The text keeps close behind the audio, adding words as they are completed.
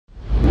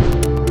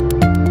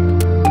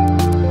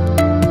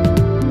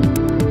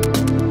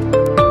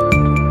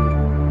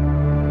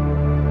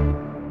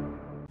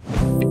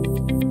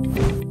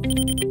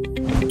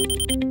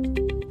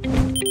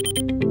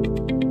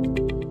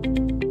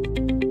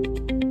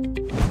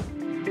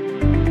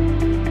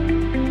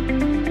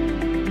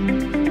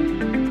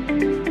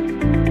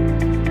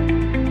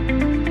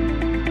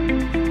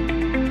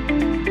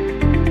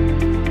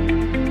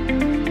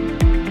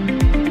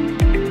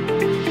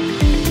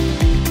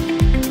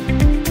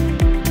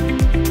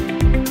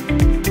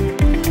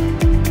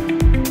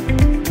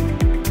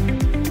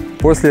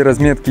После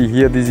разметки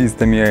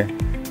геодезистами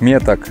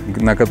меток,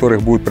 на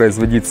которых будут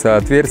производиться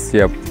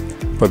отверстия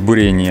под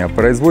бурение,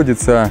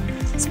 производится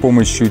с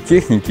помощью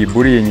техники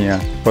бурения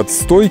под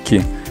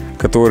стойки,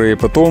 которые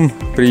потом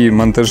при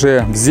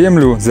монтаже в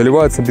землю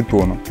заливаются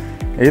бетоном.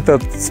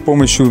 С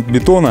помощью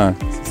бетона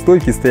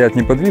стойки стоят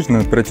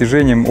неподвижно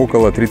протяжением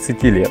около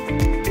 30 лет.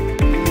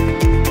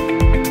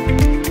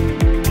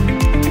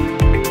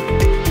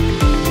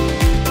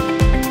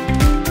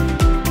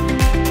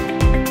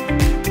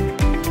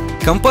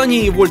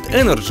 Компанией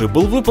ВОЛЬТЭНЕРДЖИ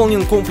был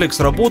выполнен комплекс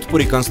работ по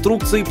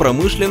реконструкции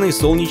промышленной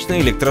солнечной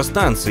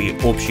электростанции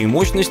общей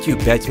мощностью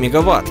 5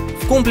 мегаватт.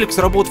 В комплекс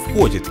работ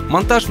входит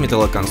монтаж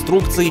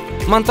металлоконструкций,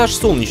 монтаж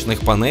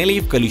солнечных панелей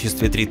в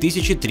количестве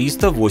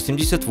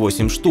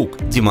 3388 штук,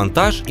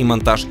 демонтаж и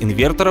монтаж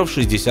инверторов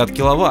 60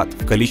 киловатт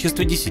в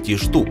количестве 10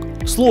 штук.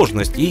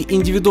 Сложность и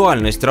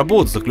индивидуальность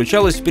работ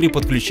заключалась в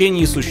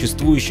переподключении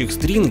существующих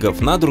стрингов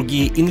на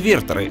другие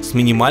инверторы с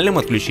минимальным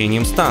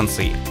отключением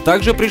станций.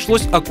 Также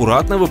пришлось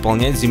аккуратно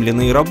выполнять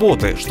земляные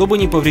работы, чтобы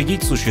не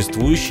повредить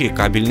существующие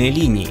кабельные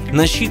линии.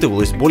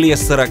 Насчитывалось более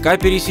 40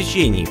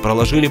 пересечений,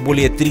 проложили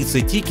более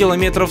 30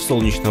 километров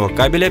солнечного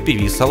кабеля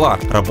PV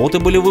Solar. Работы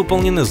были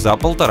выполнены за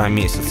 1,5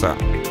 месяца.